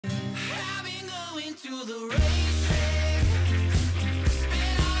Sup?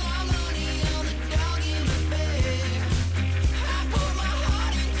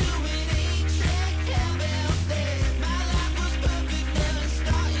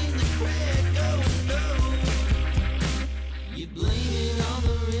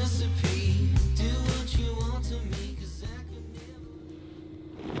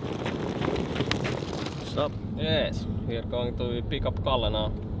 Yes, we are going to pick up Kalle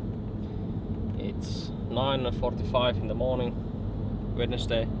now. It's 9:45 in the morning,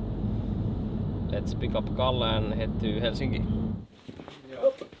 Wednesday. Let's pick up Kalle and head to Helsinki.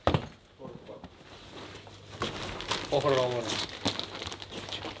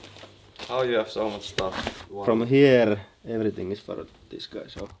 How you have so much stuff? From here, everything is for this guy.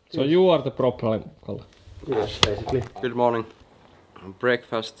 So you are the problem, Kalle. Yes, basically. Good morning.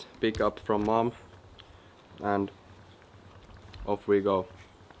 Breakfast pick up from mom. And off we go.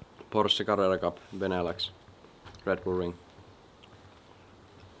 Porsche Carrera Cup, Benelux, Red Bull Ring.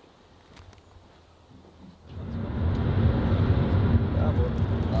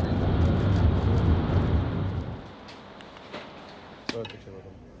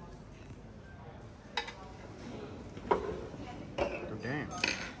 Damn.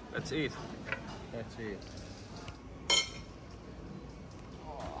 Let's eat. Let's see.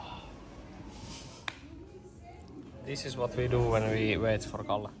 This is what we do when we wait for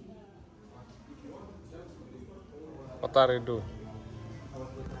Kalle. What are you doing?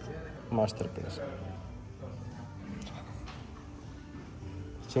 Masterpiece.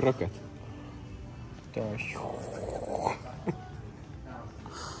 It's a rocket. Going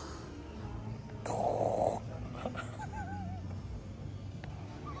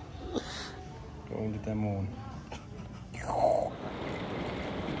to the moon.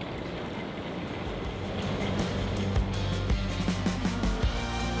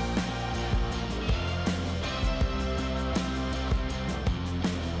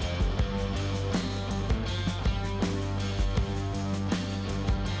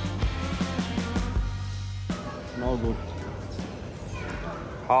 No good.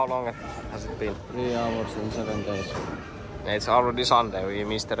 How long has it been? 3 hours and 7 days. It's already Sunday, we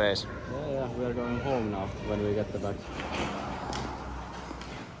missed the race. Yeah, we are going home now when we get the back.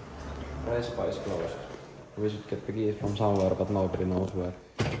 Race bar is closed. We should get the keys from somewhere, but nobody knows where.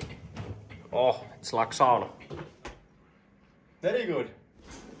 Oh, it's like sauna. Very good.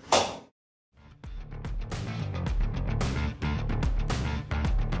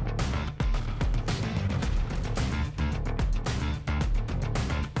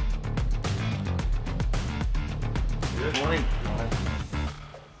 Good morning.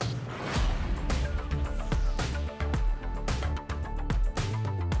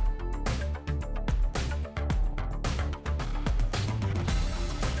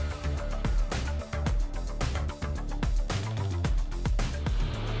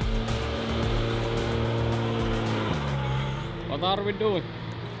 What are we doing?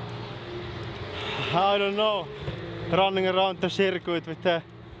 I don't know. Running around the circuit with the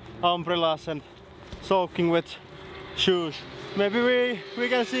umbrellas and soaking wet shoes. Maybe we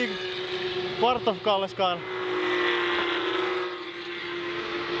can see part of Kalle's car.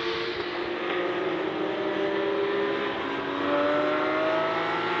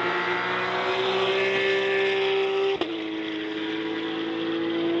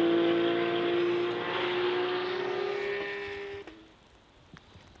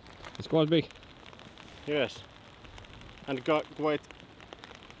 It's quite big. Yes. And quite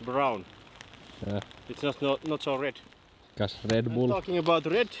brown. Yeah. It's not so red. Because Red Bull. Talking about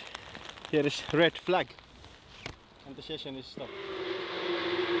red, here is red flag. And the session is stopped.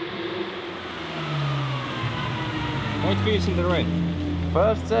 How it feels in the rain?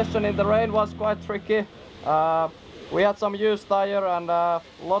 First session in the rain was quite tricky. We had some used tire and a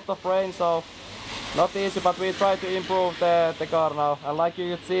lot of rain, so not easy, but we tried to improve the car now. And like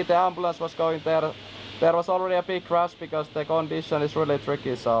you could see, the ambulance was going there. There was already a big crash because the condition is really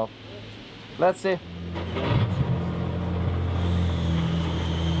tricky, so let's see.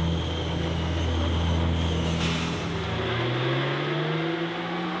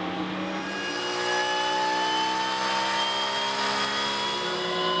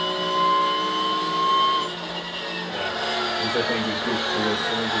 I think it's good for the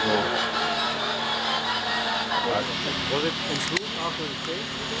 70 volt. Was it improved after the change?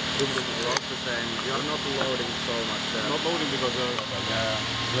 About the same. We are not loading so much. Not loading because I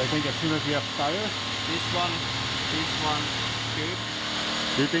think as soon as we have tires. This one, good.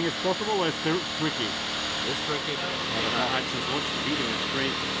 Do you think it's possible or it's tricky? It's tricky. I just watched the video, it's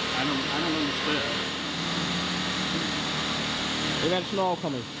great. I don't understand. We got snow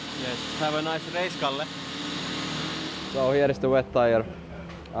coming. Yes, have a nice race, Kalle. So here is the wet tire.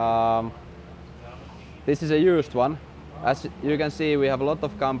 This is a used one. As you can see, we have a lot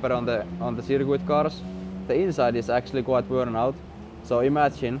of camper on the circuit cars. The inside is actually quite worn out. So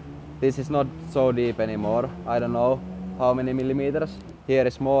imagine this is not so deep anymore. I don't know how many millimeters. Here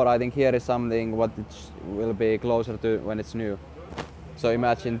is more. I think here is something what it will be closer to when it's new. So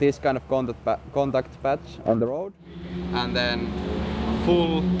imagine this kind of contact patch on the road, and then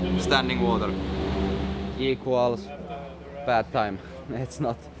full standing water equals bad time. It's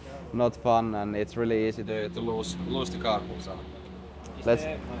not fun, and it's really easy to lose the car. So let's.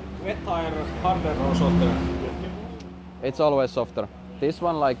 Wet tire harder or softer? It's always softer. This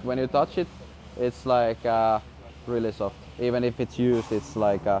one, like when you touch it, it's like really soft. Even if it's used, it's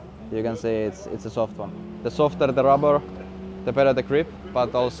like you can see it's a soft one. The softer the rubber, the better the grip,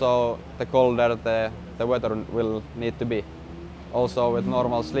 but also the colder the weather will need to be. Also with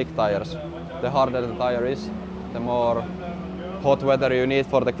normal slick tires, the harder the tire is, the more hot weather you need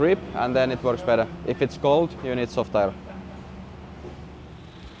for the grip, and then it works better. If it's cold, you need soft tire.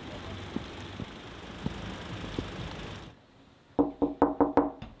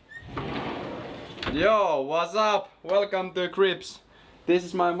 Yo, what's up? Welcome to Grips. This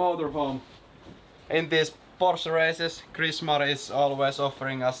is my motorhome. In these Porsche races, Chrismar is always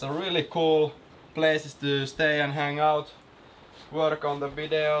offering us a really cool places to stay and hang out, work on the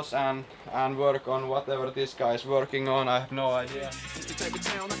videos and work on whatever this guy is working on. I have no idea.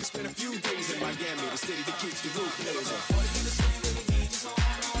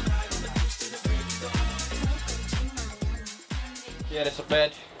 Here is a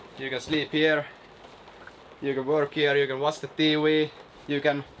bed. You can sleep here. You can work here. You can watch the TV. You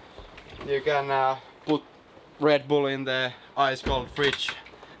can put Red Bull in the ice cold fridge,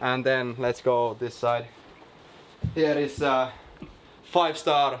 and then let's go this side. Here is a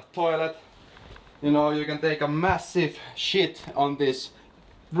 5-star toilet. You know, you can take a massive shit on this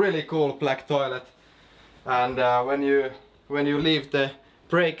really cool black toilet, and when you leave the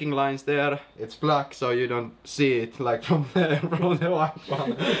braking lines there, it's black, so you don't see it like from the white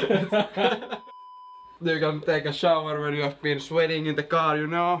one. You can take a shower when you have been sweating in the car, you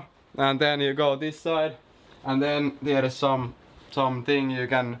know, and then you go this side, and then there is something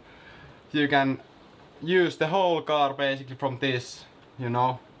you can use the whole car basically from this, you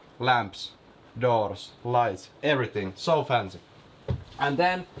know, lamps, doors, lights, everything, so fancy. And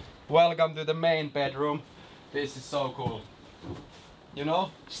then welcome to the main bedroom. This is so cool. You know,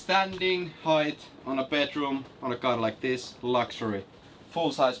 standing height on a bedroom on a car like this, luxury.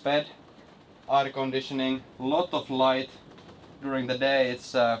 Full-size bed, air conditioning, lot of light during the day.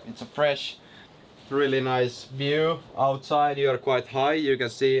 It's a fresh, really nice view outside. You are quite high, you can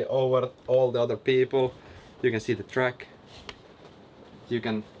see over all the other people. You can see the track. You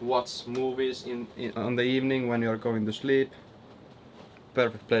can watch movies on the evening when you are going to sleep.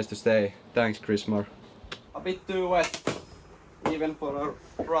 Perfect place to stay. Thanks, Chrismar. A bit too wet, even for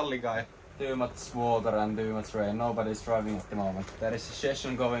a rally guy. Too much water and too much rain. Nobody's driving at the moment. There is a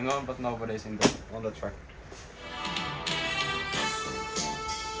session going on, but nobody's on the track.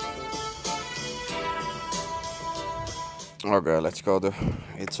 Okay, let's go to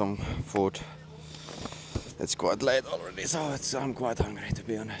eat some food. It's quite late already, so I'm quite hungry, to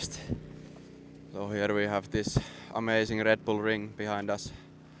be honest. So here we have this amazing Red Bull ring behind us.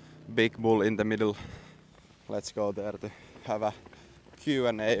 Big Bull in the middle. Let's go there to have a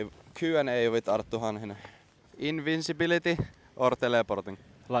Q&A with Arttu Hanhinen. Invincibility or teleporting?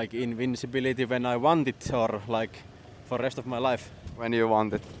 Like invincibility when I want it, or like for the rest of my life? When you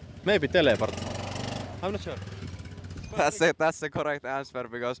want it. Maybe teleport. I'm not sure. That's the correct answer,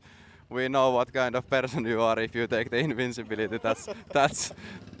 because we know what kind of person you are if you take the invincibility. That's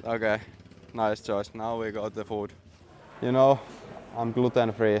okay. Nice choice. Now we go to the food. You know, I'm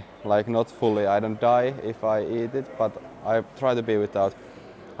gluten free, like not fully. I don't die if I eat it, but I try to be without.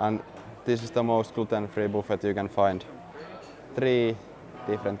 And this is the most gluten free buffet you can find. 3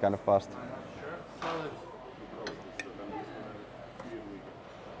 different kind of pasta.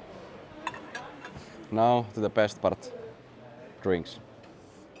 Now to the best part. Drinks.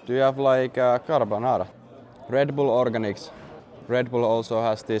 Do you have like carbonara? Red Bull Organics. Red Bull also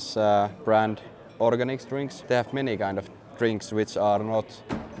has this brand Organics drinks. They have many kind of drinks which are not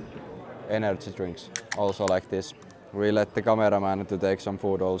energy drinks. Also like this. We let the cameraman to take some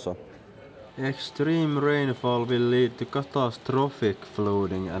food also. Extreme rainfall will lead to catastrophic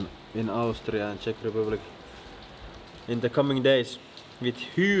flooding in Austria and Czech Republic in the coming days, with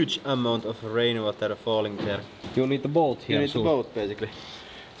huge amount of rainwater falling there. You need the boat here. You need the boat basically.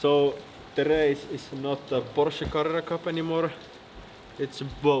 So the race is not a Porsche Carrera Cup anymore. It's a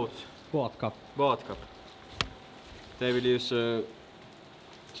boat. Boat cup. Boat cup. They will use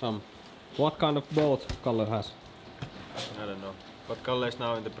some. What kind of boat Kalle has? I don't know. But Kalle is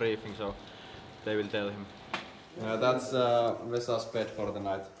now in the briefing, so they will tell him. That's Vesa's bed for the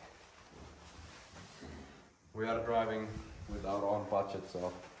night. We are driving with our own budget,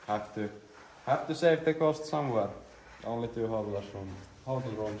 so have to save the cost somewhere. Only 2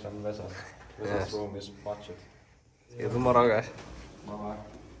 hotel rooms and Vesa's room is budget. See you tomorrow, guys. Bye bye.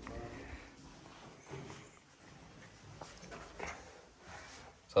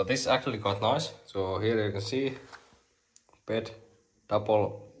 So this is actually quite nice. So here you can see bed,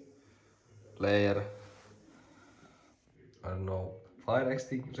 double layer, I don't know, fire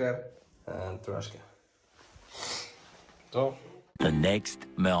extinguisher and trash can. So The next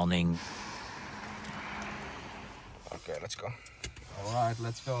morning. okay, let's go. Alright,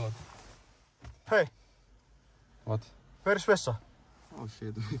 let's go. Hey, What? where's Vesa? Oh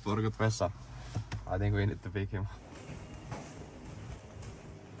shit, we forgot Vesa. I think we need to pick him.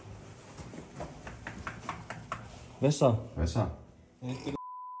 Vesa. Vesa.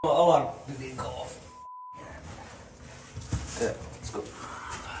 Alarm didn't go off. Yeah, let's go.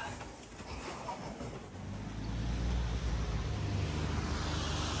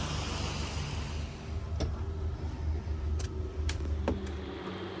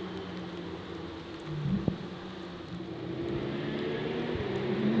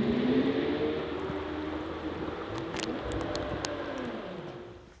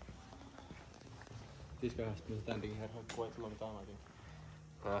 This guy has been standing here for quite a long time, I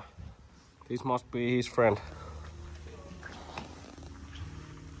think. This must be his friend.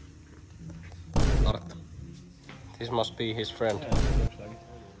 Arttu. This must be his friend. Yeah, looks like it.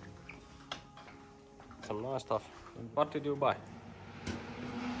 Some nice stuff. What did you buy?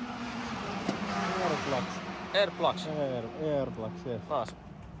 Air plugs. Air plugs. Air plugs, yes. Nice.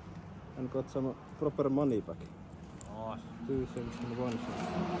 And got some proper money back. Nice. 2 cents and 1 cent.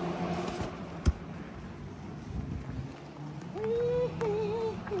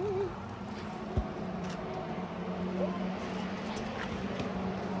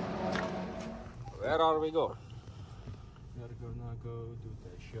 Where are we going? We are gonna go to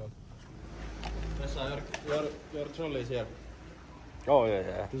the shop. Vesa, your trolley is here. Oh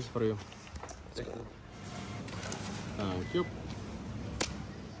yeah. This is for you. Thank you.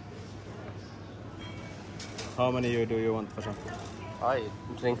 How many do you want, Vesa? I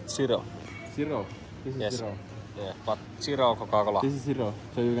drink zero. 0. This is Yes. 0. Yeah, but zero Coca-Cola. This is 0,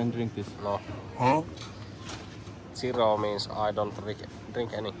 so you can drink this. No. Zero means I don't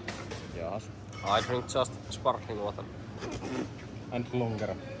drink any. Yes. I drink just sparkling water. And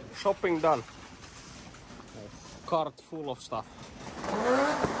longer. Shopping done. Cart full of stuff.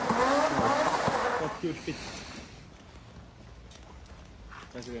 What huge fit.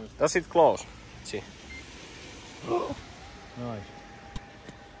 Does it close? See. Nice.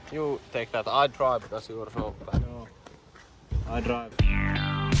 You take that. I drive because you are so bad. No. I drive.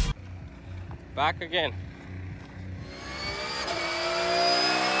 Back again.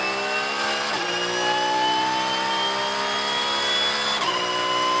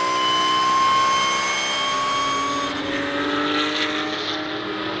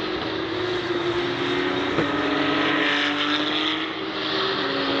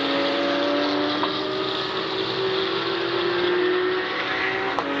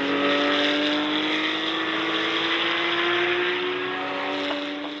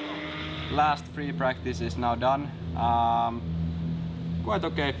 Last free practice is now done. Quite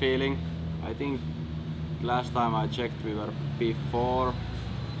okay feeling. I think last time I checked we were P4.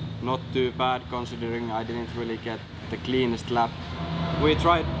 Not too bad considering I didn't really get the cleanest lap. We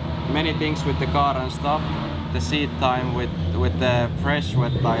tried many things with the car and stuff. The seat time with the fresh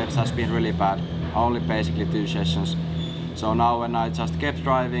wet tires has been really bad. Only basically 2 sessions. So now when I just kept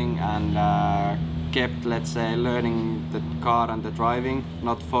driving and kept, let's say, learning the car and the driving,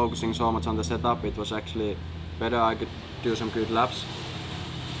 not focusing so much on the setup, it was actually better. I could do some good laps.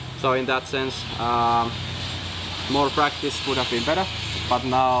 So in that sense, more practice would have been better, but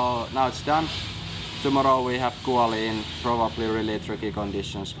now it's done. Tomorrow we have quali in probably really tricky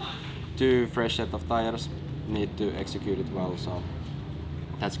conditions. 2 fresh set of tires, need to execute it well, so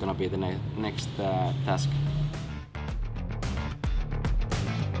that's gonna be the next task.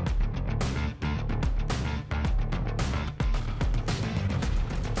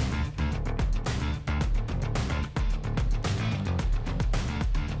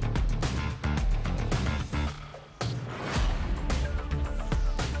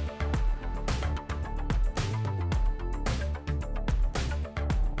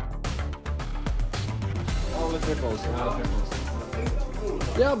 All the triples.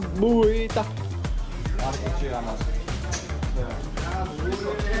 Ja muita. Arki syömässä.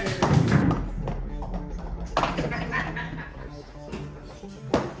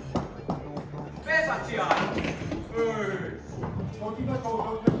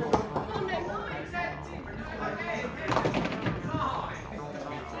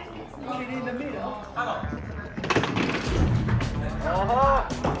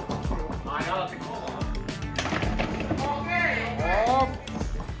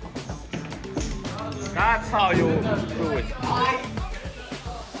 That's how you do it.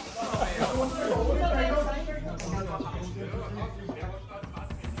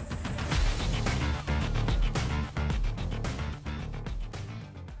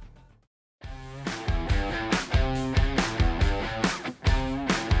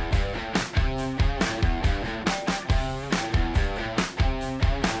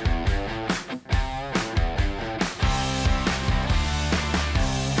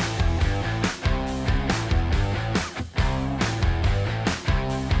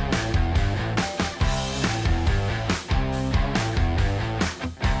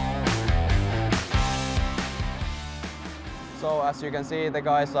 So as you can see, the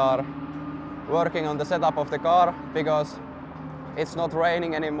guys are working on the setup of the car because it's not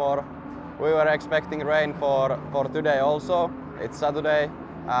raining anymore. We were expecting rain for today also. It's Saturday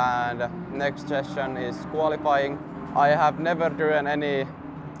and next session is qualifying. I have never driven any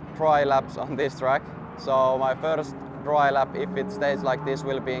dry laps on this track. So my first dry lap, if it stays like this,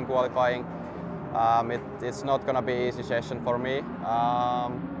 will be in qualifying. It's not gonna be easy session for me.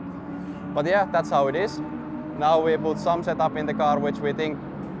 But yeah, that's how it is. Now we put some setup in the car which we think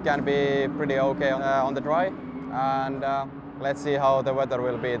can be pretty okay on the dry, and let's see how the weather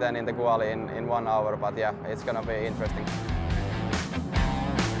will be then in the quali in 1 hour, but yeah, it's gonna be interesting.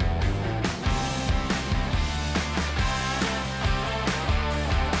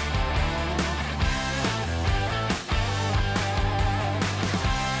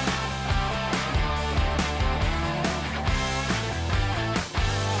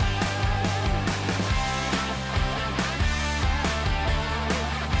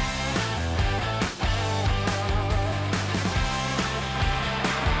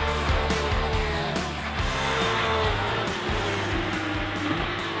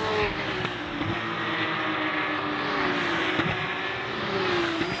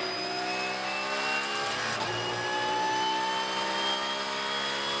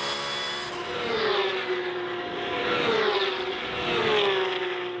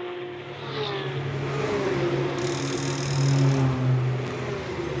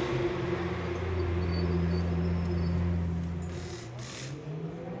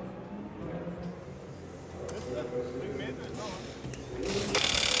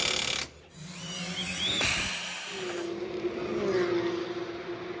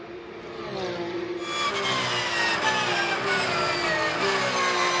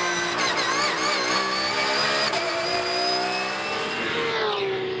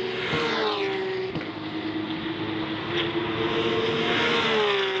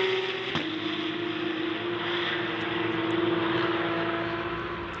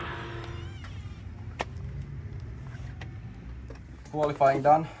 Qualifying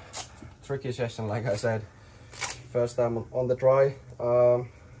done. Tricky session, like I said. First time on the dry.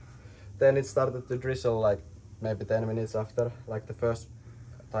 Then it started to drizzle like maybe 10 minutes after. Like the first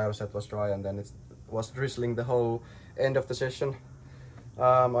tire set was dry and then it was drizzling the whole end of the session.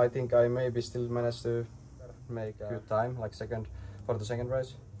 I think I maybe still managed to make a good time, like for the second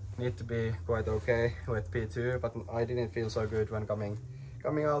race. Need to be quite okay with P2, but I didn't feel so good when coming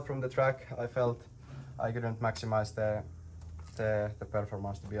out from the track. I felt I couldn't maximize the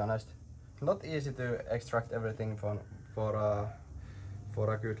performance, to be honest. Not easy to extract everything for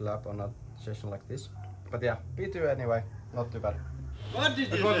a good lap on a session like this. But yeah, P2 anyway, not too bad. What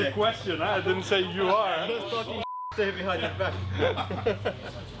did you say? That was a question, I didn't say you are. I was talking stay behind your back.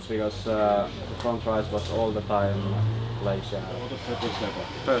 Because the front rise was all the time like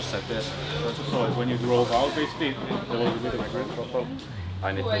first set, yes. So when you drove out basically, there was a bit of a great throttle.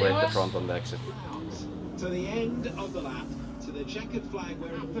 I need to wait the front on the exit. To the end of the lap, to the checkered flag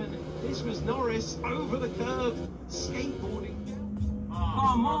where it happened. This was Norris over the curve, skateboarding.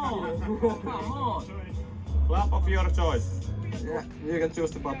 Come on! Come on! Lap of your choice. Yeah, you can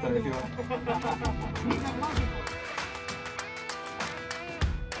choose the button if you want.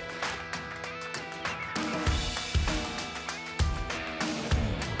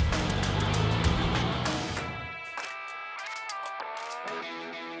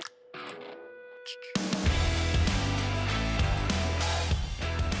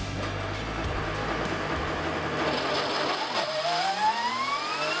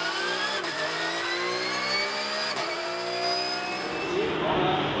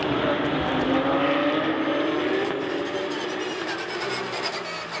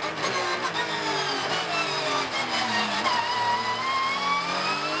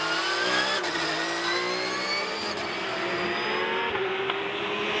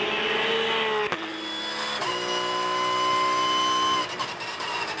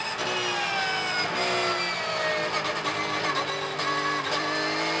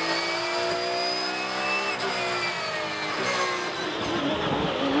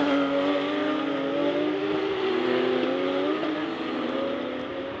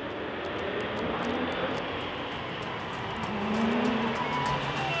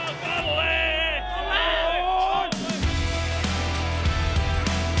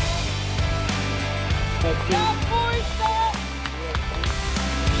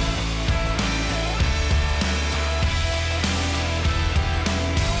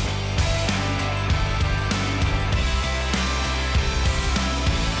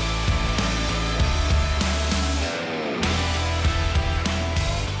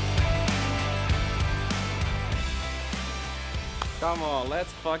 Come on,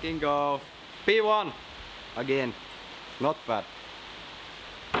 let's fucking go. P1 again. Not bad.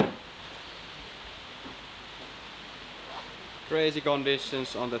 Crazy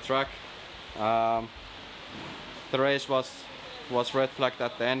conditions on the track. The race was red flagged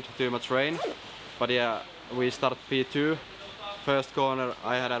at the end, too much rain. But yeah, we start P2. First corner,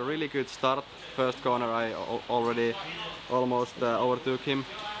 I had a really good start. First corner, I already almost overtook him.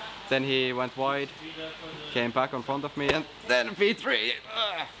 Then he went wide, came back in front of me, and then P3.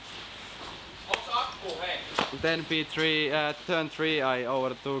 Then P3, turn 3, I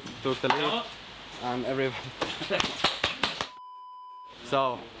overtook the lead, and everyone.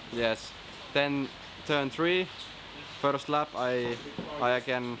 So yes, then turn 3, first lap, I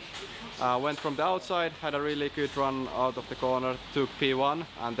again went from the outside, had a really good run out of the corner, took P1,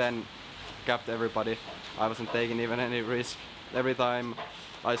 and then capped everybody. I wasn't taking even any risk. Every time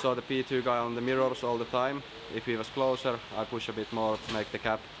I saw the P2 guy on the mirrors all the time. If he was closer, I push a bit more to make the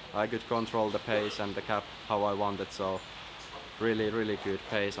cap. I could control the pace and the cap how I wanted, so really good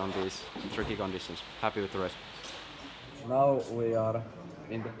pace on these tricky conditions. Happy with the race. Now we are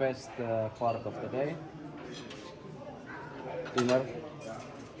in the best part of the day. Dinner.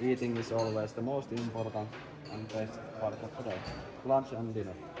 Eating is always the most important and best part of the day. Lunch and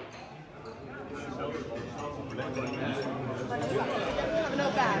dinner.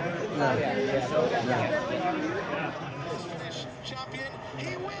 Champion,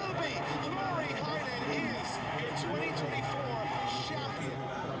 he will be. Murray Heinen is the 2024 champion.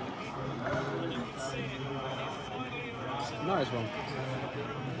 Nice one.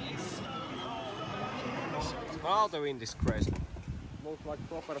 Now the wind is crazy. Looks like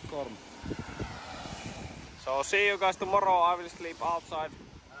proper storm. So see you guys tomorrow. I will sleep outside.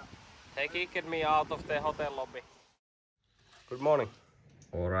 They kicked me out of the hotel lobby. Good morning.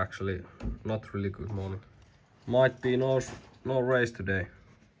 Or actually, not really good morning. Might be no race today.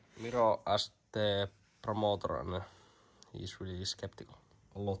 Miro asked the promoter and he's really skeptical.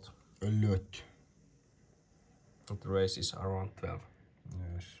 A lot. A lot. The race is around 12.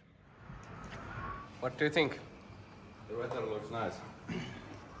 Yes. What do you think? The weather looks nice.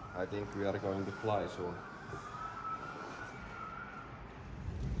 I think we are going to fly soon.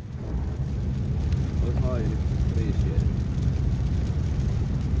 Highly appreciated.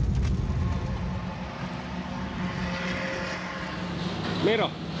 Miro,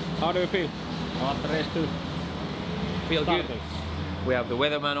 how do you feel? After race 2? Feel good. We have the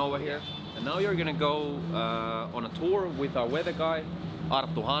weatherman over here. And now you're gonna go on a tour with our weather guy,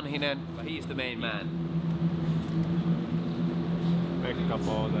 Arttu Hanhinen. He's the main man.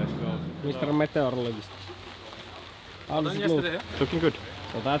 Mr. Meteorologist. How does it look? Looking good.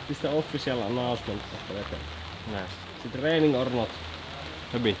 So that is the official announcement of the weather. Nice. Is it raining or not?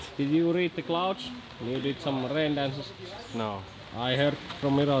 A bit. Did you read the clouds? You did some rain dances? No. I heard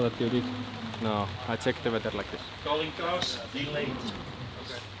from Miro that you did. No. I checked the weather like this. Calling cars, delayed.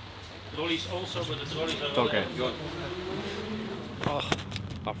 Okay. Trolleys also, but the trolleys are Okay. good. Oh,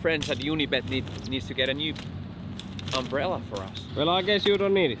 our friends at Unibet needs to get a new umbrella for us. Well, I guess you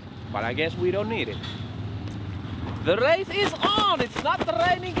don't need it. But I guess we don't need it. The race is on! It's not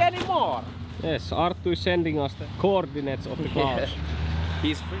raining anymore! Yes, Arttu is sending us the coordinates of the clouds.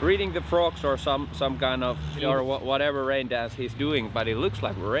 He's reading the frogs or some kind of or whatever rain dance he's doing, but it looks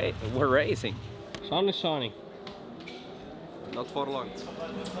like we're racing. Sun is shining. Not for long.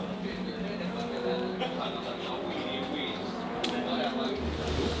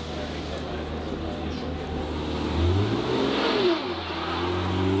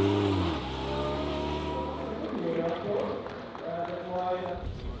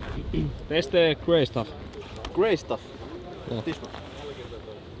 There's the grey stuff. Grey stuff. Yeah. This one.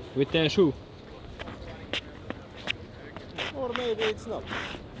 With the shoe. Or maybe it's not.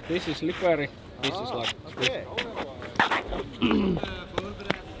 This is slippery. This is like okay.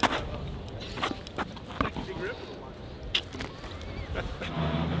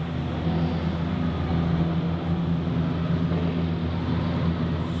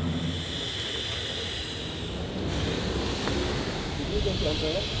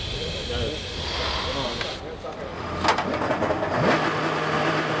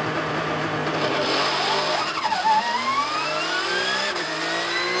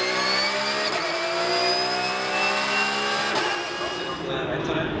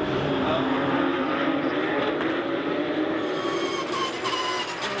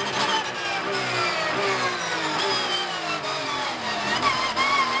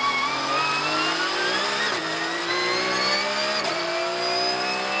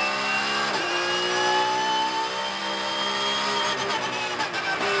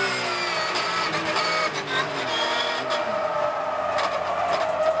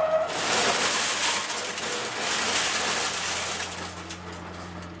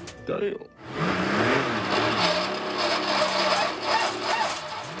 style.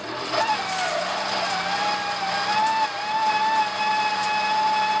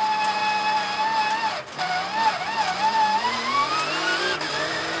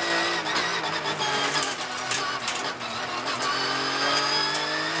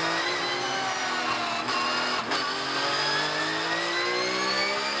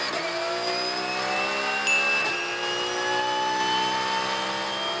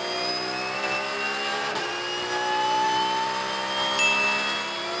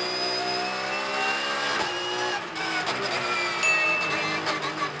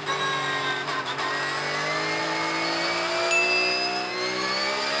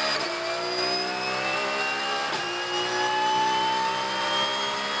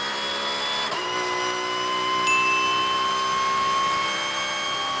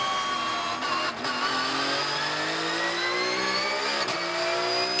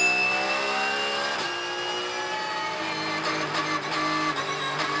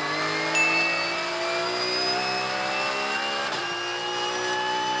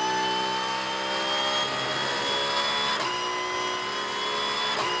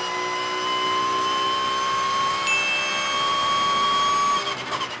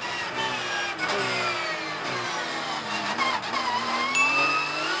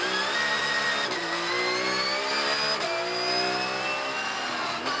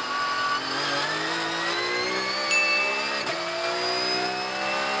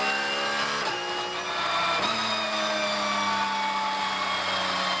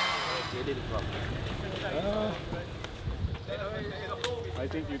 I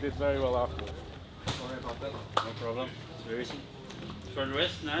think you did very well after. Sorry about that. No problem. It's very easy. For the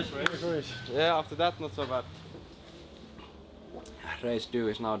rest, nice race. Yeah, after that, not so bad. Race 2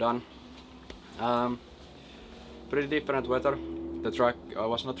 is now done. Pretty different weather. The track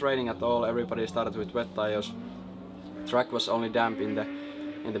was not raining at all. Everybody started with wet tires. Track was only damp in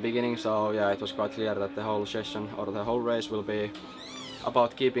the beginning, so yeah, it was quite clear that the whole session or the whole race will be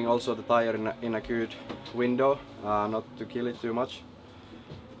about keeping also the tire in a good window, not to kill it too much.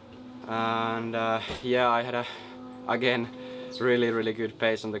 And yeah, I had again really good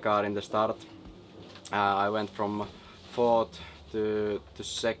pace on the car in the start. I went from 4th to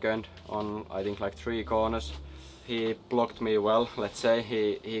 2nd on I think like 3 corners. He blocked me well, let's say.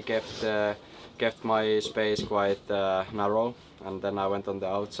 He kept my space quite narrow, and then I went on the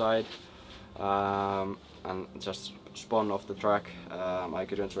outside and just spun off the track. I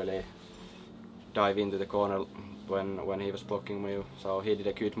couldn't really dive into the corner when he was blocking me, so he did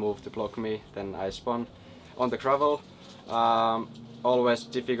a good move to block me. Then I spun on the gravel. Always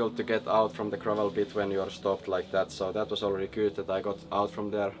difficult to get out from the gravel bit when you're stopped like that, so that was already good that I got out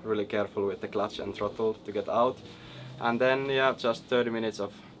from there. Really careful with the clutch and throttle to get out. And then yeah, just 30 minutes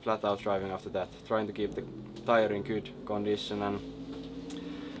of flat out driving after that, trying to keep the tire in good condition, and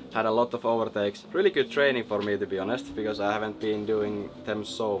had a lot of overtakes. Really good training for me, to be honest, because I haven't been doing them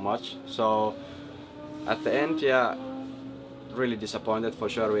so much. So at the end, yeah, really disappointed for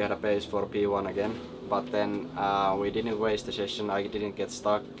sure. We had a pace for P1 again, but then we didn't waste the session. I didn't get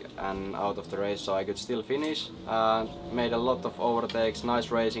stuck and out of the race, so I could still finish. Made a lot of overtakes,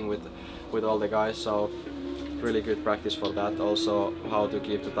 nice racing with all the guys, so really good practice for that. Also how to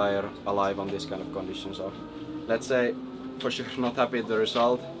keep the tire alive on this kind of condition. So let's say for sure not happy with the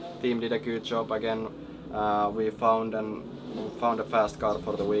result. Team did a good job again. We found a fast car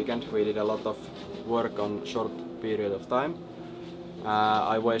for the weekend. We did a lot of work on short period of time.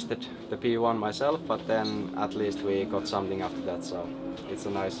 I wasted the P1 myself, but then at least we got something after that, so it's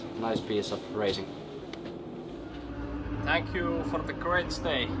a nice piece of racing. Thank you for the great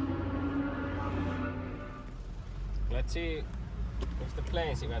stay. Let's see if the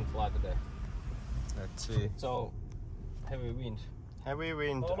planes even fly today. Let's see. So heavy wind. Heavy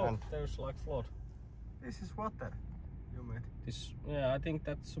wind. Oh, look, and there's like flood. this is water, you made. This, yeah, I think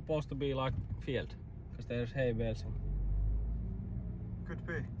that's supposed to be like field, because there's hay bales. Could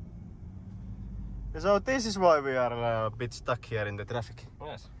be. So this is why we are a bit stuck here in the traffic.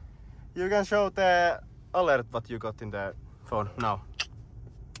 Yes. You can show the alert what you got in the phone now.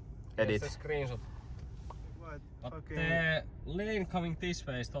 Edit. It's a screenshot. What? But Okay. the lane coming this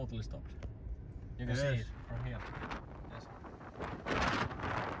way is totally stopped. You can see it from here. Yes.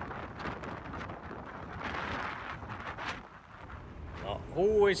 Now,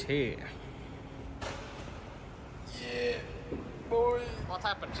 who is here? Yeah. Boy. What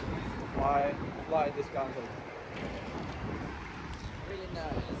happened? My flight is cancelled. Really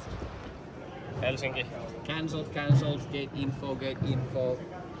nice. Helsinki. Cancelled, gate info.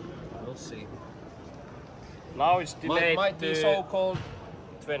 We'll see. Now it's delayed Might be to so cold.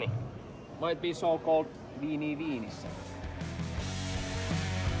 20. Might be so called Viini Viinissä.